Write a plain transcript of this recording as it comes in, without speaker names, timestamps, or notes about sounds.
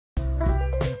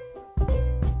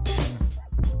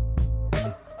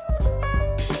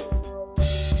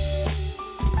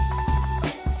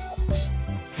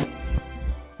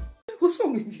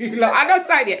you lot. I'm not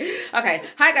saying it. Okay,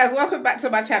 hi guys, welcome back to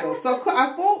my channel. So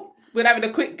I thought we're having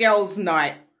a quick girls'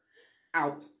 night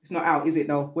out. It's not out, is it?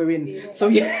 No, we're in. Yeah. So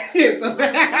yeah, so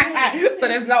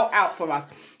there's no out for us.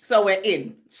 So we're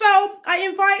in. So I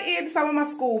invited some of my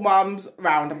school mums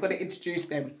round. I'm going to introduce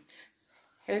them.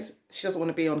 She doesn't want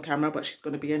to be on camera, but she's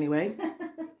going to be anyway.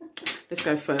 Let's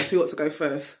go first. Who wants to go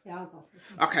first? Yeah, I'll go first.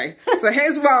 Okay, so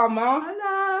here's Rama.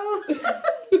 Hello.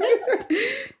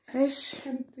 Here's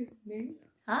Shantini.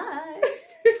 Hi.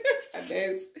 And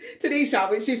there's Tanisha,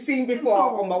 which you've seen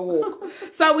before on my walk.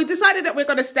 So we decided that we're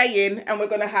going to stay in and we're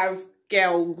going to have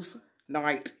girls'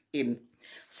 night in.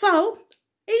 So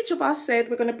each of us said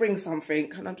we're going to bring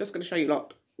something, and I'm just going to show you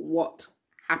lot what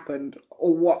happened,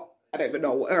 or what, I don't even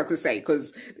know what I can say,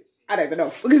 because I don't even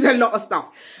know, because there's a lot of stuff.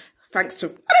 Thanks to, I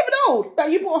don't even know,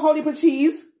 that you bought a whole heap of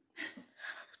cheese.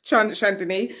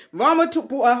 Shantini. Rama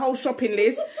bought a whole shopping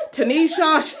list.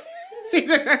 Tanisha,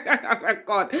 oh my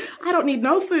God, I don't need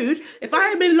no food. If I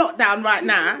am in lockdown right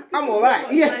now, I'm all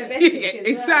right. Yeah,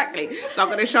 exactly. So I'm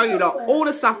going to show you lot all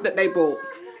the stuff that they bought.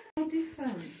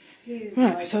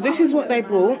 Right, so this is what they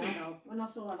bought.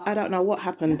 I don't know what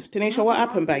happened. Tanisha, what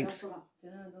happened, babes?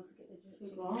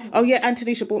 Oh yeah, and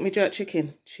Tanisha bought me jerk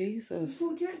chicken. Jesus. You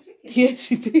bought jerk chicken? Yeah,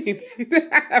 she did.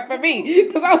 For me.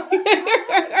 Because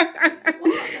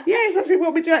yeah, so she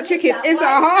bought me jerk chicken. It's a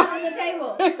whole on the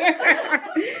table.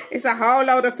 It's a whole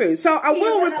load of food. So I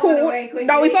will record.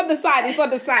 No, it's on the side. It's on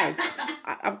the side.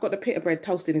 I've got the pita bread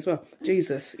toasting as well.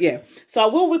 Jesus. Yeah. So I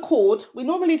will record. We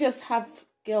normally just have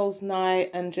girls' night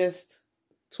and just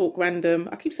talk random.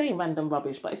 I keep saying random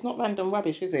rubbish, but it's not random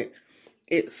rubbish, is it?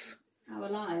 It's our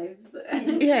lives.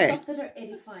 Yeah. Stuff that are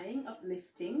edifying,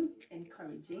 uplifting,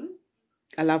 encouraging.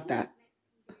 I love that.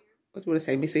 What do you want to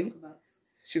say, Missy?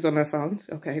 She's on her phone.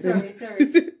 Okay. Sorry.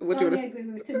 What do you want to say? Agree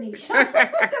with Tanisha.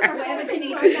 Whatever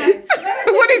Tanisha says.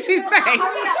 What did she say?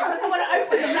 Hurry up, because I want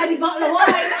to open the bloody bottle of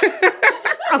wine.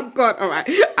 Oh God, all right.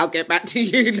 I'll get back to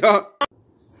you lot.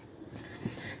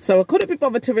 So I couldn't be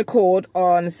bothered to record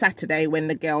on Saturday when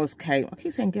the girls came. I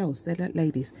keep saying girls, they're like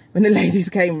ladies. When the ladies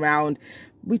came round,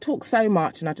 we talked so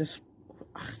much and I just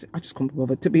couldn't be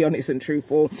bothered, to be honest and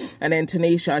truthful. And then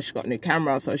Tanisha, she got a new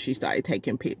camera, so she started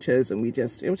taking pictures, and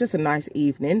it was just a nice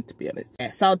evening, to be honest.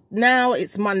 Yeah, so now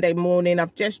it's Monday morning.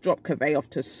 I've just dropped Kaveh off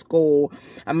to school.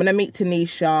 I'm going to meet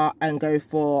Tanisha and go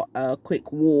for a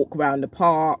quick walk around the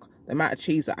park. The amount of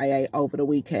cheese that I ate over the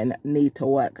weekend, need to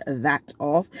work that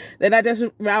off. Then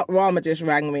Rama just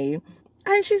rang me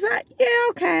and she's like, yeah,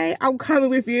 okay, I'm coming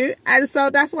with you. And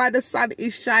so that's why the sun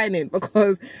is shining,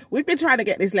 because we've been trying to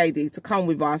get this lady to come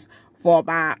with us for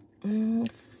about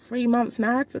 3 months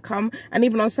now to come. And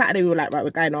even on Saturday, we were like, right, we're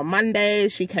going on Monday.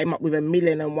 She came up with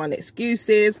 1,000,001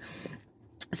 excuses.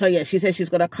 So yeah, she says she's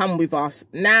going to come with us.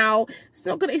 Now,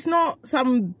 it's not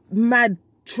some mad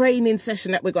training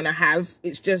session that we're gonna have.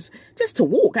 It's just to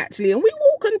walk, actually, and we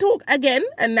walk and talk again,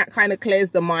 and that kind of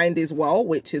clears the mind as well,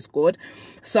 which is good.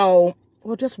 So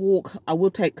we'll just walk. I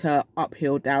will take her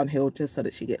uphill, downhill, just so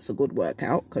that she gets a good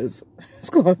workout, because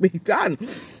it's gotta be done.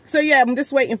 So yeah, I'm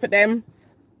just waiting for them.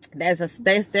 There's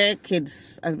their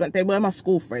kids. They were my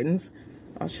school friends.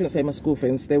 I shouldn't say my school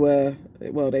friends. They are.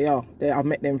 I've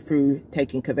met them through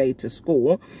taking Kaveh to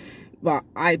school. But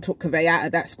I took Kaveh out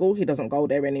of that school. He doesn't go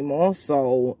there anymore,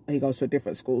 so he goes to a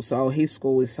different school. So his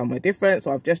school is somewhere different.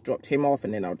 So I've just dropped him off,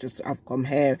 and then I've come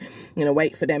here,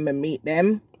 wait for them and meet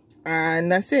them.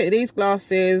 And that's it. These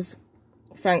glasses,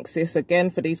 thanks sis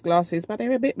again for these glasses, but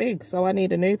they're a bit big, so I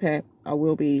need a new pair. I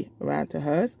will be around to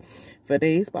hers for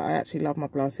these, but I actually love my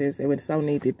glasses. They were so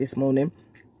needed this morning.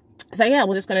 So yeah,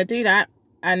 we're just going to do that.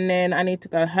 And then I need to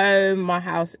go home. My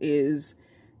house needs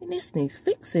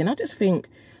fixing. I just think,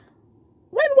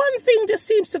 when one thing just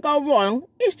seems to go wrong,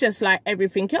 it's just like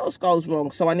everything else goes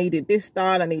wrong. So I needed this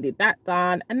done, I needed that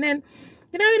done. And then,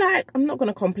 like, I'm not going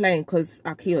to complain, because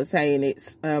I keep saying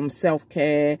it's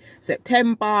self-care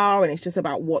September, and it's just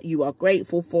about what you are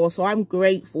grateful for. So I'm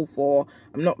grateful for,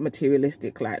 I'm not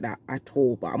materialistic like that at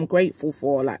all, but I'm grateful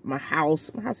for, like, my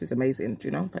house. My house is amazing, do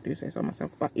you know, if I do say so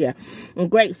myself. But yeah, I'm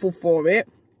grateful for it.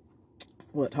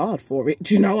 Worked hard for it,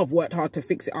 do you know? I've worked hard to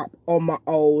fix it up on my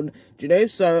own, do you know?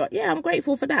 So yeah, I'm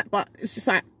grateful for that. But it's just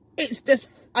like,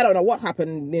 I don't know what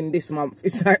happened in this month.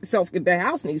 It's like the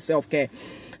house needs self-care.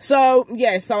 So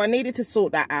yeah, so I needed to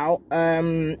sort that out.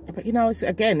 But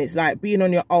it's like being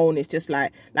on your own. It's just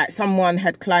like someone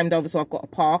had climbed over. So I've got a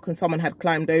park, and someone had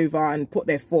climbed over and put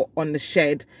their foot on the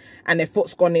shed, and their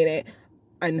foot's gone in it.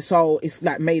 And so it's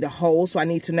like made a hole. So I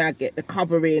need to now get the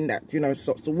covering that,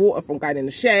 stops the water from going in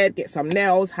the shed, get some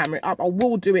nails, hammer it up. I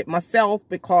will do it myself,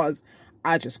 because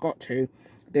I just got to.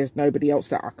 there's nobody else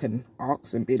that I can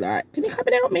ask and be like, can you come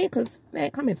and help me? Because they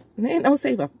ain't coming. They ain't no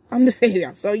saver. I'm the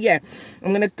savior. So yeah, I'm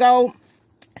going to go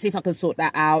see if I can sort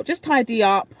that out. Just tidy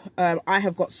up. I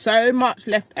have got so much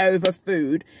leftover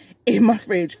food in my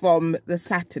fridge from the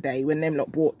Saturday when them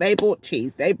lot bought. They bought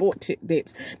cheese. They bought chip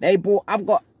dips. They bought, I've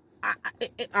got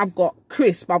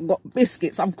crisp, I've got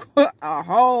biscuits, I've got a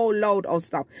whole load of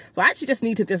stuff. So I actually just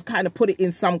need to just kind of put it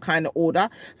in some kind of order.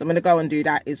 So I'm going to go and do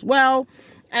that as well.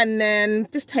 And then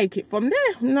just take it from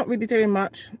there. I'm not really doing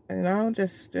much, you know,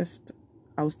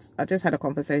 I just had a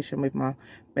conversation with my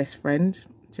best friend,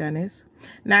 Janice.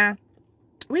 Now,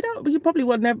 you probably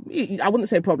will never, I wouldn't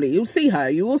say probably, you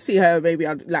will see her maybe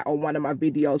like on one of my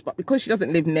videos, but because she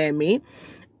doesn't live near me,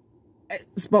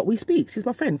 but we speak. She's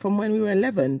my friend from when we were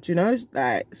 11, do you know?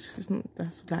 Like, it's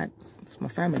my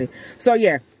family. So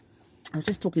yeah, I was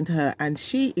just talking to her and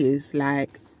she is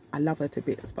like, I love her to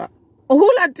bits, but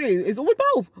all I do is,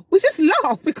 we just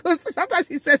laugh because sometimes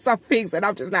she says some things and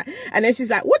I'm just like, and then she's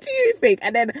like, what do you think?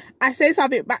 And then I say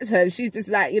something back to her and she's just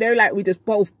like, you know, like we just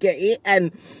both get it.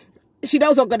 And she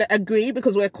knows I'm going to agree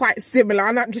because we're quite similar.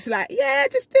 And I'm just like, yeah,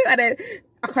 just do it. And then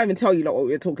I can't even tell you like what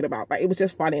we were talking about, but it was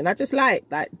just funny. And I just like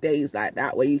days like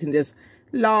that where you can just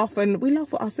laugh and we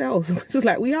laugh at ourselves. We're just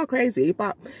like, we are crazy,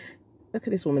 but look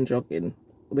at this woman jogging.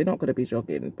 We're not going to be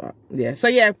jogging, but yeah. So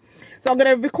yeah, so I'm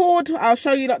going to record. I'll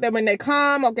show you lot them when they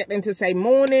come. I'll get them to say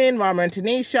morning, Rama and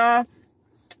Tanisha.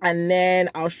 And then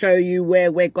I'll show you where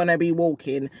we're going to be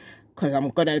walking. Because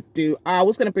I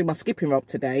was going to bring my skipping rope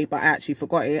today, but I actually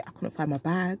forgot it. I couldn't find my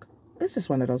bag. It's just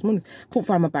one of those mornings. Couldn't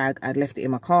find my bag. I'd left it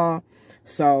in my car.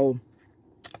 So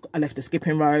I left the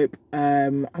skipping rope.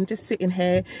 I'm just sitting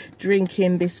here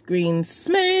drinking this green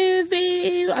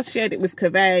smoothie. I shared it with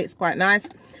Kaveh. It's quite nice.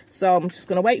 So I'm just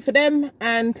going to wait for them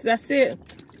and that's it.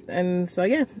 And so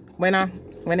yeah, when I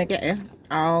get here,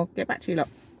 I'll get back to you lot.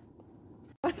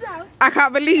 I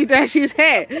can't believe that she's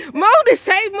here. Morning,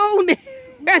 say morning.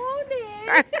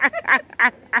 Morning.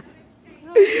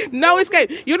 No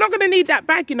escape. You're not gonna need that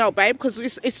bag, you know, babe, because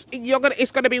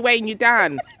it's gonna be weighing you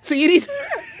down. So you need.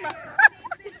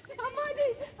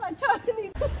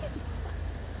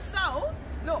 So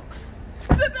look.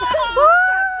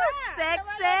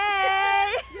 Sexy.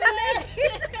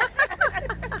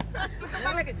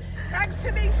 Thanks,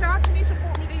 Tanisha. Tanisha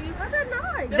bought me these. Oh, they're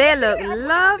nice. They look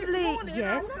lovely.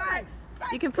 Yes.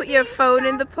 You can put your phone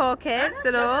in the pockets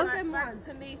and all.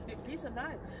 These are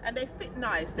nice. And they fit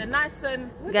nice. They're nice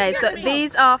and... Guys, so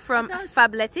these are from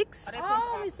Fabletics.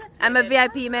 I'm a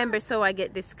VIP member, so I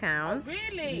get discounts. Oh,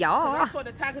 really? Yeah. I saw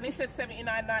the tag and it said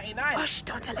 $79.99. Oh, shh,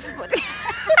 don't tell everybody.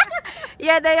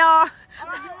 Yeah, they are.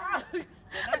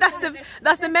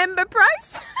 That's the member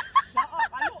price. I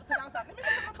looked and I was like, let me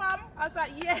look at my bum. I was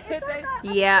like, yeah.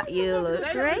 Yeah, you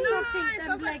look great.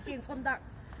 Them leggings from that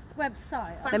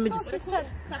website. Let me just...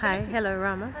 Hi, hello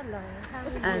Rama. Hello.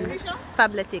 And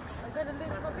Fabletics.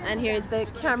 And here's the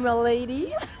camera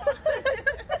lady.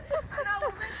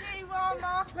 Hello, Richie,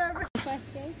 Rama.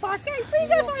 5K.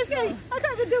 5K? I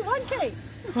can't even do 1K.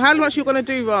 How much you going to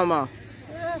do, Rama?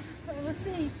 Yeah, we'll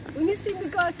see. When you see me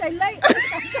go and say late,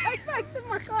 I'm going back to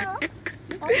my car.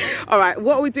 All right,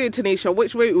 what are we doing, Tanisha?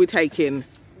 Which route are we taking?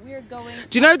 We're going...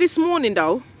 Do you know this morning,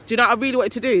 though? Do you know what I really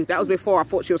wanted to do? That was before I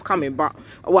thought she was coming, but...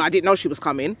 Well, I didn't know she was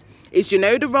coming. Is, you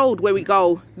know the road where we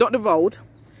go... Not the road.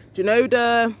 Do you know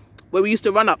the... Where we used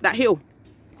to run up that hill?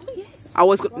 Oh, yes. I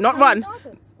was... Not run.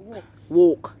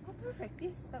 Walk. Oh, perfect.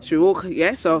 Yes. Should we walk?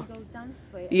 Yeah, so... Go down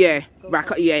this way. Yeah.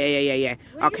 Back up. Yeah.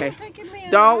 Okay.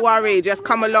 Don't worry. Just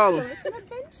come along. It's an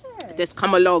adventure. Just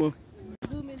come along.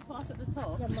 Zoom in past at the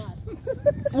top. You're mad.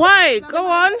 Why? Go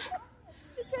on.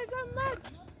 She says I'm mad.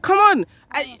 Come on.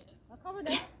 I'll cover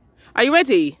them. Are you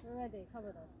ready? We're ready. Cover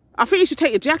them. I think you should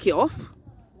take your jacket off. No,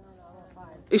 I'm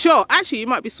fine. You sure? Actually, you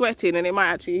might be sweating and it might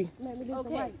actually...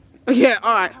 Okay. Yeah,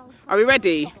 all right. Are we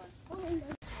ready?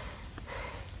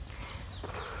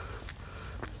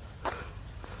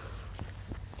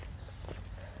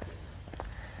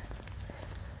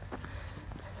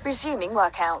 Resuming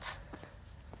workout.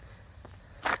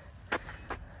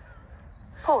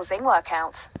 Pausing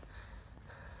workout.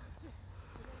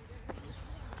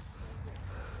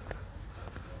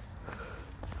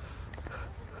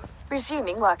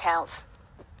 Resuming workout.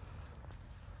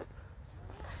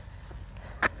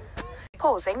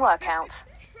 Pausing workout.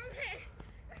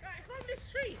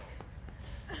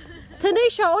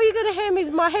 Tanisha, all you're going to hear me is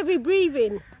my heavy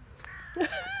breathing.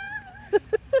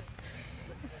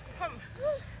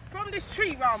 From this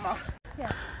tree, Rama.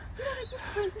 Yeah.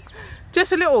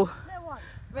 Just a little.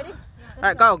 Ready? All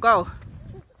right, go. Go,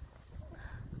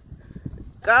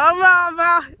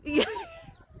 Rama. Yeah.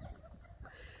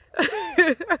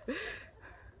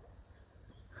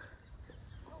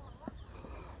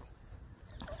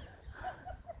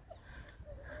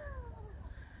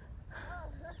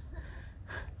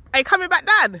 Are you coming back,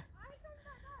 Dad?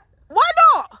 Why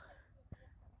not?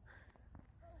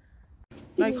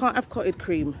 No, you can't have clotted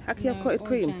cream. How can you have clotted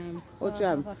cream? Jam. Or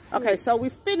jam. Okay, so we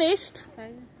finished.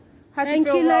 How do Thank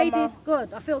you feel, you, Rama? ladies.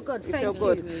 Good. I feel good. You Thank feel you.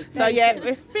 good. So yeah,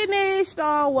 we finished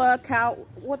our workout.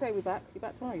 What day are we back? You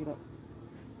back tomorrow, you not?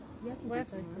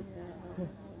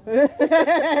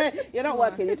 You're not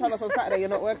working. You told us on Saturday you're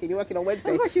not working. You're working on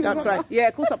Wednesday. Don't try. Yeah,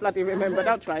 of course I bloody remember.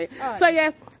 Don't try it. So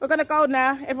yeah, we're gonna go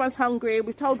now. Everyone's hungry.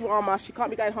 We've told Rama she can't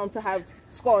be going home to have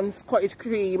scones, cottage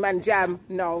cream and jam.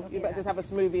 No, you better just have a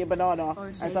smoothie, a banana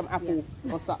and some apple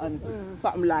or something,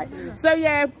 something light. So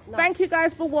yeah, thank you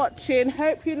guys for watching.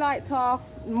 Hope you liked our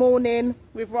morning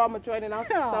with Rama joining us.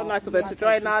 So nice of her to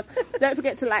join us. Don't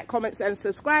forget to like, comments and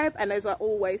subscribe. And as I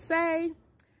always say,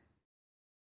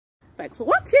 thanks for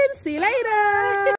watching. See you later.